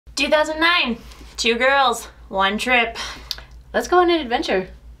2009, 2 girls, 1 trip. Let's go on an adventure.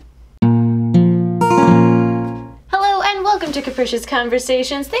 Hello and welcome to Capricious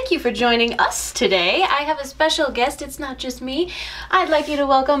Conversations. Thank you for joining us today. I have a special guest. It's not just me. I'd like you to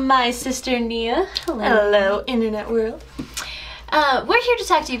welcome my sister Nia. Hello. Hello, internet world. We're here to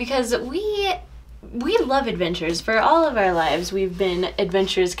talk to you because we love adventures. For all of our lives, we've been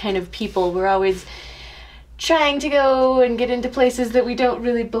adventurous kind of people. We're always trying to go and get into places that we don't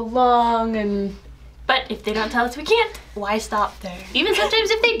really belong, But if they don't tell us we can't, why stop there? even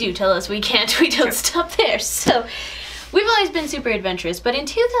sometimes if they do tell us we can't, we don't stop there. So we've always been super adventurous, but in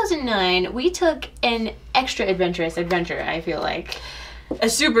 2009 we took an extra adventurous adventure, I feel like. A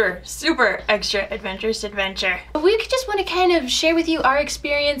super extra adventurous adventure. We just want to kind of share with you our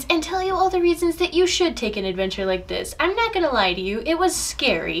experience and tell you all the reasons that you should take an adventure like this. I'm not gonna lie to you, it was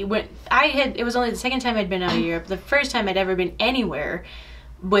scary. It was only the second time I'd been out of Europe, the first time I'd ever been anywhere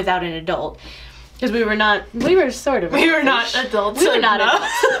without an adult. Because we were not adults. We were not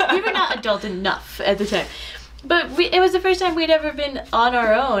adult enough at the time. But it was the first time we'd ever been on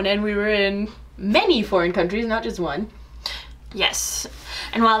our own, and we were in many foreign countries, not just one. Yes.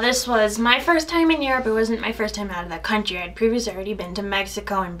 And while this was my first time in Europe, it wasn't my first time out of that country. I'd previously already been to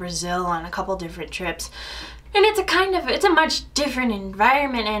Mexico and Brazil on a couple different trips. And it's a much different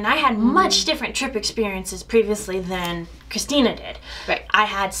environment, and I had much different trip experiences previously than Christina did. Right. I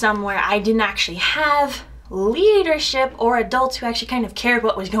had some where I didn't actually have leadership or adults who actually kind of cared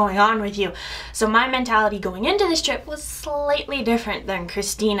what was going on with you. So my mentality going into this trip was slightly different than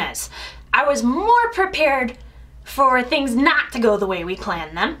Christina's. I was more prepared for things not to go the way we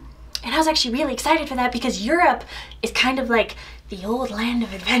planned them. And I was actually really excited for that because Europe is kind of like the old land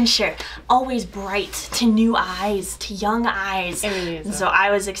of adventure, always bright to new eyes, to young eyes. It really is. And so I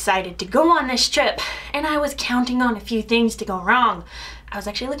was excited to go on this trip, and I was counting on a few things to go wrong. I was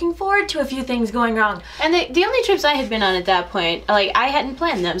actually looking forward to a few things going wrong. And the only trips I had been on at that point, like, I hadn't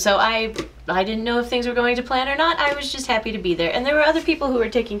planned them, so I didn't know if things were going to plan or not. I was just happy to be there. And there were other people who were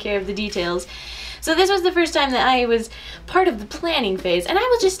taking care of the details. So this was the first time that I was part of the planning phase. And I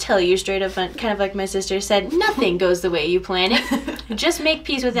will just tell you straight up, kind of like my sister said, nothing goes the way you plan it. Just make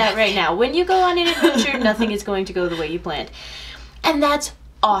peace with that right now. When you go on an adventure, nothing is going to go the way you planned. And that's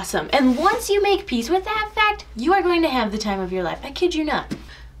awesome. And once you make peace with that fact, you are going to have the time of your life. I kid you not.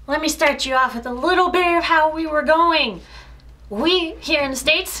 Let me start you off with a little bit of how we were going. We, here in the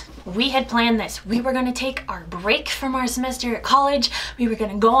States, we had planned this. We were gonna take our break from our semester at college. We were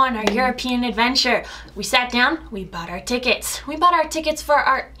gonna go on our European adventure. We sat down, we bought our tickets. We bought our tickets for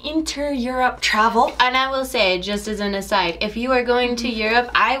our inter-Europe travel. And I will say, just as an aside, if you are going to Europe,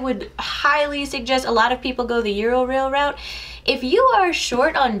 I would highly suggest, a lot of people go the Eurail route. If you are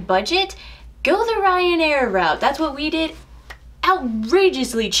short on budget, go the Ryanair route. That's what we did.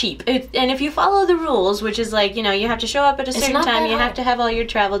 Outrageously cheap. And if you follow the rules, which is like, you have to show up at a certain time, you have to have all your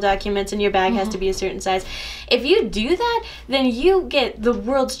travel documents, and your bag has to be a certain size. If you do that, then you get the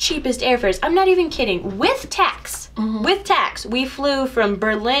world's cheapest airfares. I'm not even kidding. With tax, we flew from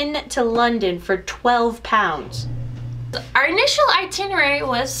Berlin to London for £12. Our initial itinerary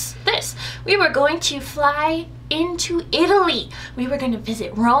was this. We were going to fly into Italy. We were going to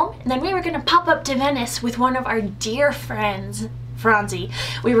visit Rome, and then we were going to pop up to Venice with one of our dear friends, Franzi.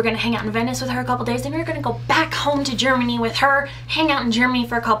 We were going to hang out in Venice with her a couple days, then we were going to go back home to Germany with her, hang out in Germany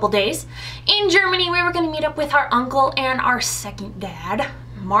for a couple days. In Germany, we were going to meet up with our uncle and our second dad,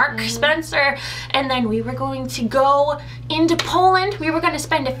 Mark Spencer, and then we were going to go into Poland. We were going to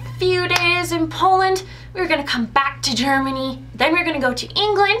spend a few days in Poland. We were going to come back to Germany. Then we were going to go to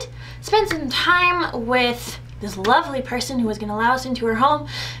England, spend some time with this lovely person who was going to allow us into her home.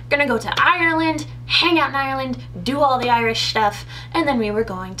 We're going to go to Ireland, hang out in Ireland, do all the Irish stuff, and then we were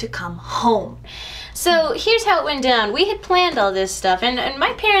going to come home. So here's how it went down. We had planned all this stuff, and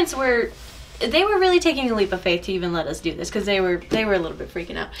my parents were really taking a leap of faith to even let us do this, because they were a little bit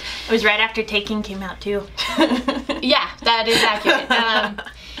freaking out. It was right after Taking came out too. Yeah, that is accurate.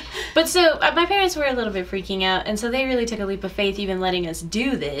 But so my parents were a little bit freaking out, and so they really took a leap of faith even letting us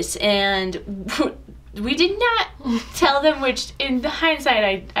do this, and we did not tell them, which in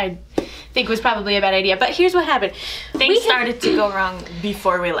hindsight I think was probably a bad idea. But here's what happened. Things started to go wrong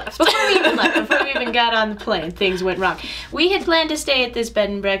before we left. Before we even got on the plane, things went wrong. We had planned to stay at this bed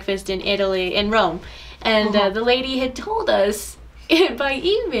and breakfast in Italy, in Rome, and the lady had told us by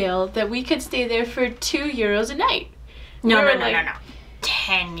email that we could stay there for €2 a night. No.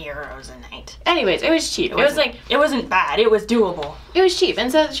 10 euros a night. Anyways, it was cheap. It wasn't bad. It was doable. It was cheap.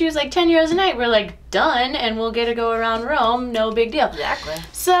 And so she was like, 10 euros a night. We're like, done, and we'll get to go around Rome. No big deal. Exactly.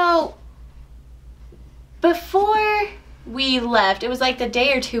 So before we left, it was like the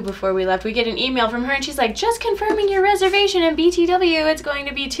day or two before we left, we get an email from her and she's like, just confirming your reservation in BTW, it's going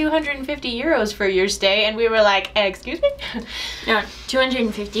to be 250 euros for your stay. And we were like, excuse me? No,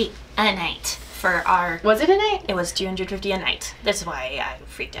 250 a night for our... Was it a night? It was 250 a night. That's why I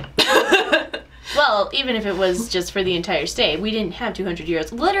freaked out. Well, even if it was just for the entire stay, we didn't have 200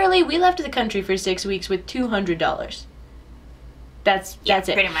 euros. Literally, we left the country for 6 weeks with $200. That's it.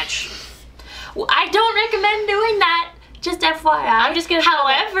 Pretty much. Well, I don't recommend doing that. Just FYI. I'm just gonna.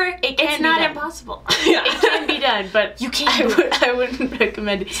 However, it's it's not impossible. It can be done, but You can't. I wouldn't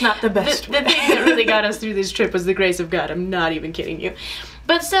recommend it. It's not the best. The thing that really got us through this trip was the grace of God. I'm not even kidding you.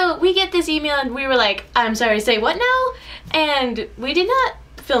 But so we get this email and we were like, I'm sorry, say what now? And we did not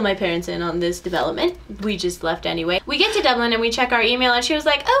fill my parents in on this development. We just left anyway. We get to Dublin and we check our email and she was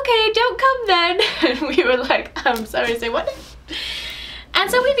like, okay, don't come then. And we were like, I'm sorry, say what? And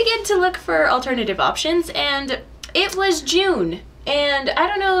so we began to look for alternative options, and it was June. And I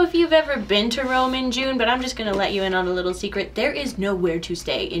don't know if you've ever been to Rome in June, but I'm just going to let you in on a little secret. There is nowhere to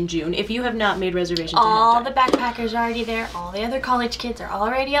stay in June if you have not made reservations. All the backpackers are already there. All the other college kids are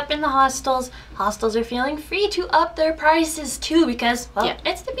already up in the hostels. Hostels are feeling free to up their prices too because, well,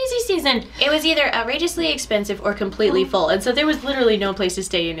 it's the busy season. It was either outrageously expensive or completely full. And so there was literally no place to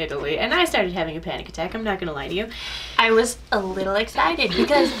stay in Italy. And I started having a panic attack. I'm not going to lie to you. I was a little excited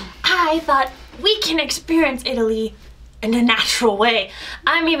because I thought we can experience Italy in a natural way.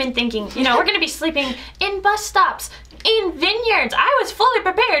 I'm even thinking, we're going to be sleeping in bus stops, in vineyards. I was fully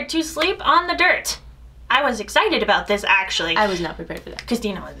prepared to sleep on the dirt. I was excited about this, actually. I was not prepared for that.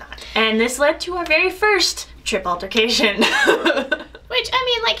 Christina was not. And this led to our very first trip altercation. Which, I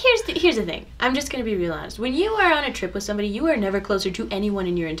mean, like, here's the thing. I'm just going to be real honest. When you are on a trip with somebody, you are never closer to anyone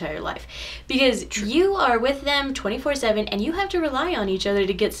in your entire life. Because you are with them 24/7 and you have to rely on each other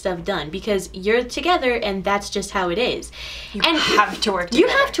to get stuff done. Because you're together and that's just how it is. You have to work together.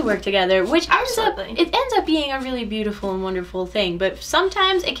 You have to work together, which ends Absolutely. up being a really beautiful and wonderful thing. But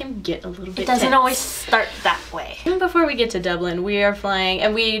sometimes it can get a little bit It doesn't tense. always start that way. Even before we get to Dublin, we are flying,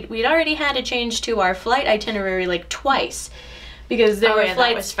 and we'd already had to change to our flight itinerary like twice. Because there were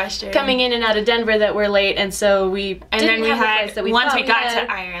flights coming in and out of Denver that were late, and so we and didn't then we have the had flights that we once thought we got had to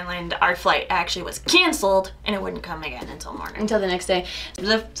Ireland, our flight actually was canceled, and it wouldn't come again until morning. until the next day.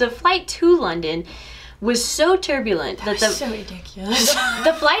 The flight to London was so turbulent that the so ridiculous.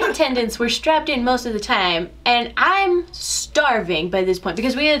 the flight attendants were strapped in most of the time, and I'm starving by this point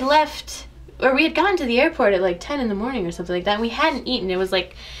because we had left, or we had gone to the airport at like 10 in the morning or something like that, and we hadn't eaten. It was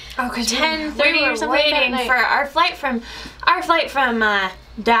like 10:30 or something like that waiting night. for our flight from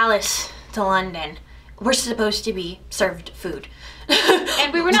Dallas to London. We're supposed to be served food.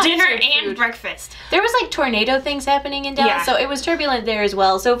 And we were not dinner served and food. breakfast. There was like tornado things happening in Dallas, Yeah. so it was turbulent there as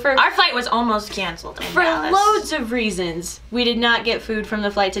well. So for Our flight was almost canceled in Dallas. loads of reasons, we did not get food from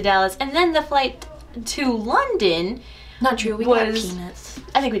the flight to Dallas, and then the flight to London. Not true. We got was- peanuts.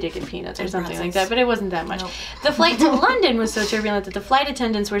 I think we did get peanuts or And something like pretzels. that, but it wasn't that much. Nope. The flight to London was so turbulent that the flight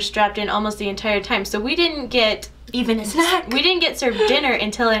attendants were strapped in almost the entire time, so we didn't get Even a snack. we didn't get served dinner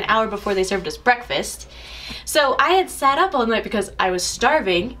until an hour before they served us breakfast. So I had sat up all night because I was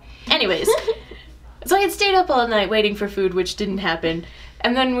starving. Anyways, so I had stayed up all night waiting for food, which didn't happen.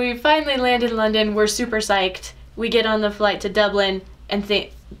 And then we finally landed in London. We're super psyched. We get on the flight to Dublin, and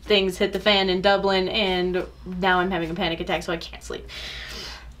things hit the fan in Dublin, and now I'm having a panic attack, so I can't sleep.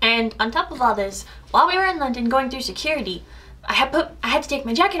 And on top of all this, while we were in London going through security, I had to take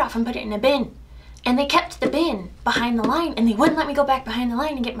my jacket off and put it in a bin. And they kept the bin behind the line, and they wouldn't let me go back behind the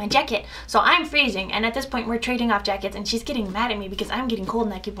line and get my jacket. So I'm freezing, and at this point we're trading off jackets, and she's getting mad at me because I'm getting cold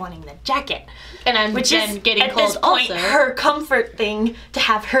and I keep wanting the jacket. And I'm Which then is, getting at cold this point, also. her comfort thing to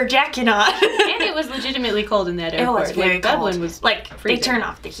have her jacket on. And it was legitimately cold in that It airport. was very like, Dublin cold. was like, freezing. they turn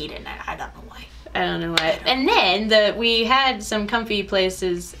off the heat at night. I don't know why. I don't know why. And then we had some comfy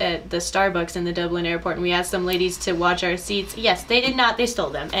places at the Starbucks in the Dublin airport, and we asked some ladies to watch our seats. Yes, they did not. They stole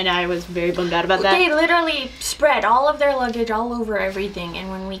them, and I was very bummed out about that. They literally spread all of their luggage all over everything, and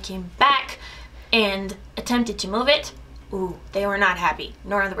when we came back and attempted to move it, ooh, they were not happy,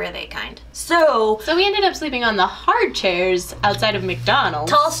 nor were they kind. So, So we ended up sleeping on the hard chairs outside of McDonald's.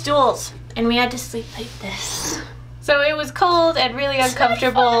 tall stools, and we had to sleep like this. So it was cold and really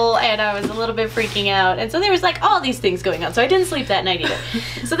uncomfortable, and I was a little bit freaking out. And so there was like all these things going on. So I didn't sleep that night either.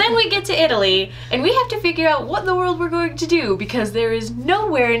 So then we get to Italy, and we have to figure out what in the world we're going to do because there is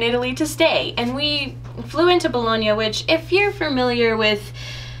nowhere in Italy to stay. And we flew into Bologna, which, if you're familiar with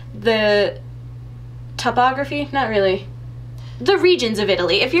the topography, not really, the regions of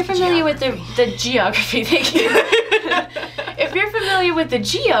Italy, if you're familiar with the geography, thank you. if you're familiar with the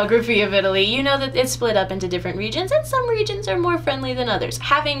geography of Italy, you know that it's split up into different regions, and some regions are more friendly than others.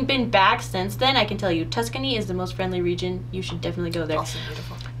 Having been back since then, I can tell you Tuscany is the most friendly region. You should definitely go there. Also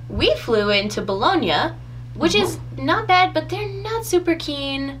beautiful. We flew into Bologna, which is not bad, but they're not super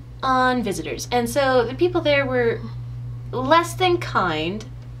keen on visitors. And so the people there were less than kind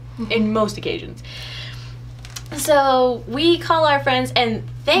in most occasions. So we call our friends, and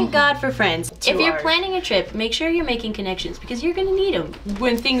thank God for friends. If you're planning a trip, make sure you're making connections, because you're going to need them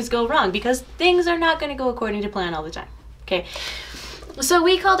when things go wrong, because things are not going to go according to plan all the time. Okay? So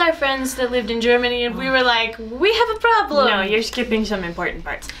we called our friends that lived in Germany, and we were like, we have a problem. No, you're skipping some important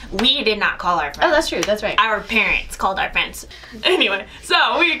parts. We did not call our friends. Oh, that's true. That's right. Our parents called our friends. Anyway,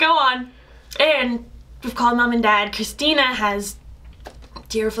 so we go on, and we've called mom and dad. Christina has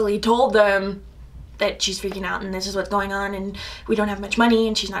tearfully told them that she's freaking out and this is what's going on and we don't have much money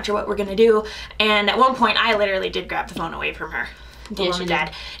and she's not sure what we're gonna do. And at one point I literally did grab the phone away from her. Told mom and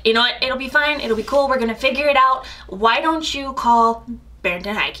dad, you know what, it'll be fine, it'll be cool, we're gonna figure it out. Why don't you call Bernd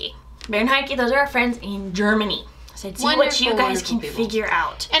and Heike? Bernd and Heike, those are our friends in Germany. I said, see what you guys can figure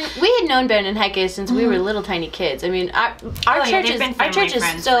out. And we had known Bernd and Heike since we were little tiny kids. I mean, our church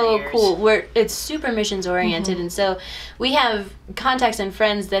is so cool. It's super missions oriented, and so we have contacts and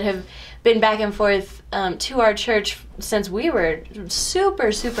friends that have been back and forth to our church since we were super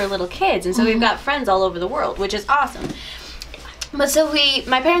little kids, and so we've got friends all over the world, which is awesome. But so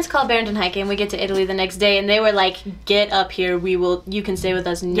my parents called Bernd and Heike, and we get to Italy the next day, and they were like, get up here, you can stay with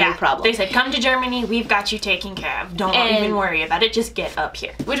us, no problem. They said, come to Germany, we've got you taken care of. Don't even worry about it, just get up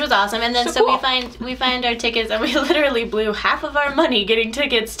here. Which was awesome, and then so cool. we find our tickets, and we literally blew half of our money getting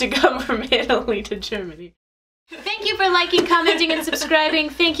tickets to come from Italy to Germany. Thank you for liking, commenting, and subscribing.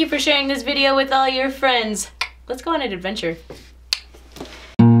 Thank you for sharing this video with all your friends. Let's go on an adventure.